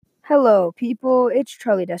Hello, people. It's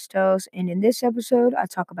Charlie Destels, and in this episode, I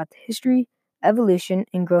talk about the history, evolution,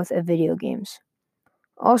 and growth of video games.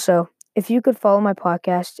 Also, if you could follow my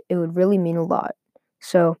podcast, it would really mean a lot.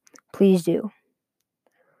 So, please do.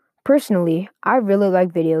 Personally, I really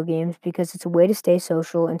like video games because it's a way to stay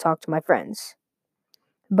social and talk to my friends.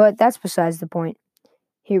 But that's besides the point.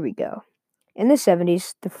 Here we go. In the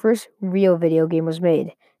 70s, the first real video game was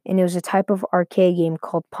made, and it was a type of arcade game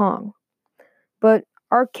called Pong. But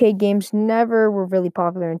arcade games never were really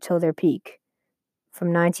popular until their peak, from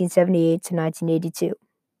 1978 to 1982.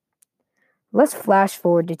 Let's flash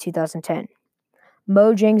forward to 2010.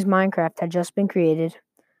 Mojang's Minecraft had just been created,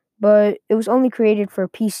 but it was only created for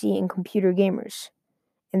PC and computer gamers,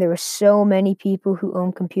 and there were so many people who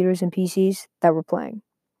owned computers and PCs that were playing.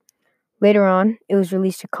 Later on, it was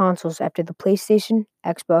released to consoles after the PlayStation,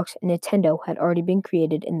 Xbox, and Nintendo had already been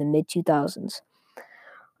created in the mid 2000s.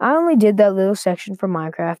 I only did that little section for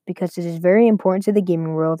Minecraft because it is very important to the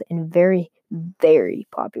gaming world and very, very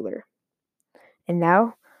popular. And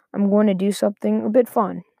now, I'm going to do something a bit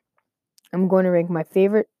fun. I'm going to rank my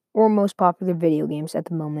favorite or most popular video games at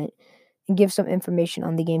the moment and give some information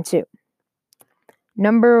on the game too.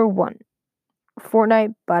 Number 1,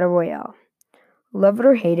 Fortnite Battle Royale. Love it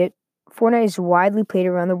or hate it, Fortnite is widely played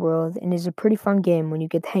around the world and is a pretty fun game when you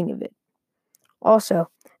get the hang of it. Also,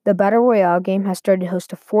 the Battle Royale game has started to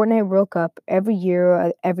host a Fortnite World Cup every year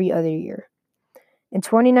or every other year. In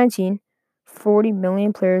 2019, 40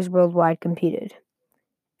 million players worldwide competed.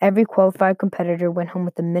 Every qualified competitor went home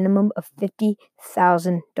with a minimum of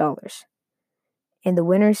 $50,000. And the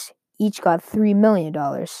winners each got $3 million.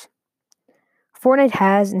 Fortnite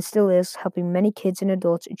has and still is helping many kids and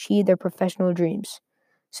adults achieve their professional dreams.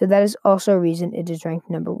 So that is also a reason it is ranked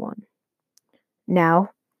number 1. Now,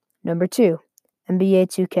 number 2, NBA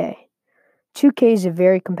 2K. 2K is a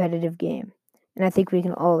very competitive game, and I think we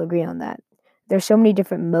can all agree on that. There's so many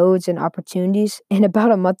different modes and opportunities, and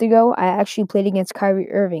about a month ago, I actually played against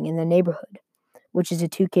Kyrie Irving in the neighborhood, which is a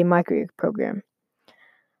 2K micro program.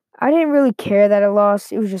 I didn't really care that I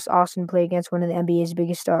lost. It was just awesome to play against one of the NBA's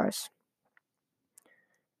biggest stars.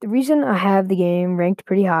 The reason I have the game ranked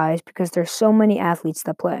pretty high is because there's so many athletes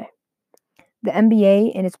that play. The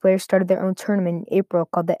NBA and its players started their own tournament in April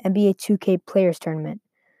called the NBA 2K Players Tournament.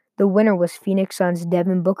 The winner was Phoenix Suns'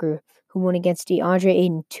 Devin Booker, who won against DeAndre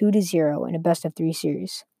Ayton 2-0 in a best-of-3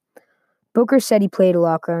 series. Booker said he played a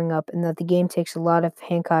lot growing up and that the game takes a lot of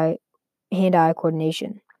hand-eye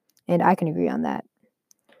coordination, and I can agree on that.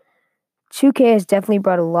 2K has definitely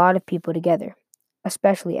brought a lot of people together,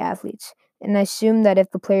 especially athletes, and I assume that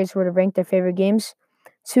if the players were to rank their favorite games,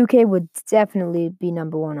 2K would definitely be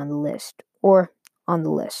number 1 on the list, or on the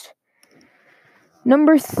list.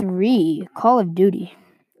 Number 3, Call of Duty.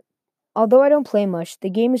 Although I don't play much, the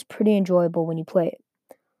game is pretty enjoyable when you play it.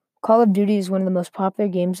 Call of Duty is one of the most popular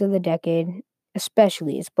games of the decade,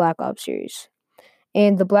 especially its Black Ops series.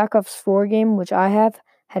 And the Black Ops 4 game, which I have,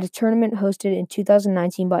 had a tournament hosted in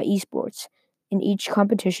 2019 by esports, and each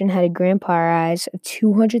competition had a grand prize of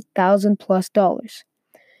 $200,000+.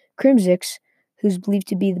 Crimsix, who's believed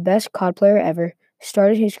to be the best COD player ever,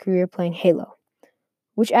 started his career playing Halo,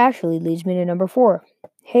 which actually leads me to number 4,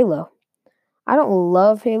 Halo. I don't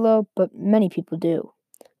love Halo, but many people do.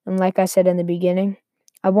 And like I said in the beginning,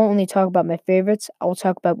 I won't only talk about my favorites, I will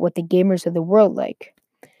talk about what the gamers of the world like.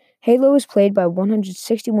 Halo is played by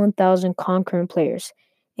 161,000 concurrent players,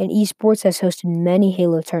 and esports has hosted many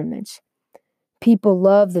Halo tournaments. People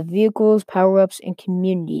love the vehicles, power-ups, and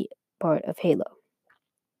community part of Halo.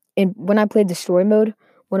 And when I played the story mode,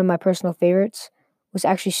 one of my personal favorites, was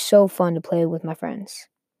actually so fun to play with my friends.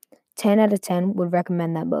 10 out of 10 would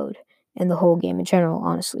recommend that mode, and the whole game in general,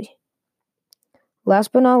 honestly.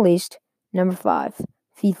 Last but not least, number 5,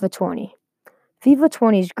 FIFA 20. FIFA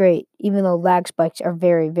 20 is great, even though lag spikes are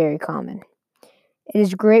very, very common. It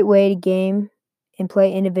is a great way to game and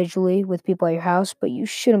play individually with people at your house, but you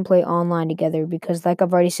shouldn't play online together because, like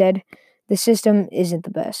I've already said, the system isn't the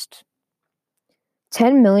best.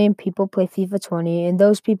 10 million people play FIFA 20, and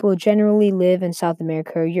those people generally live in South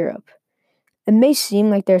America or Europe. It may seem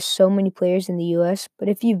like there's so many players in the US, but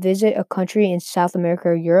if you visit a country in South America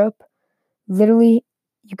or Europe, literally,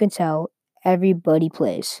 you can tell everybody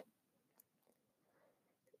plays.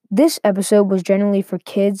 This episode was generally for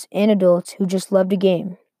kids and adults who just loved a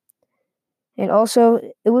game. And also,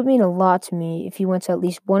 it would mean a lot to me if you went to at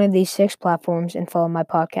least one of these 6 platforms and followed my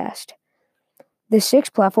podcast. The 6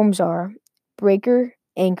 platforms are Breaker,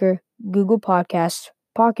 Anchor, Google Podcasts,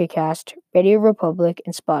 Pocket Cast, Radio Republic,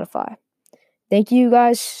 and Spotify. Thank you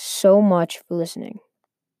guys so much for listening.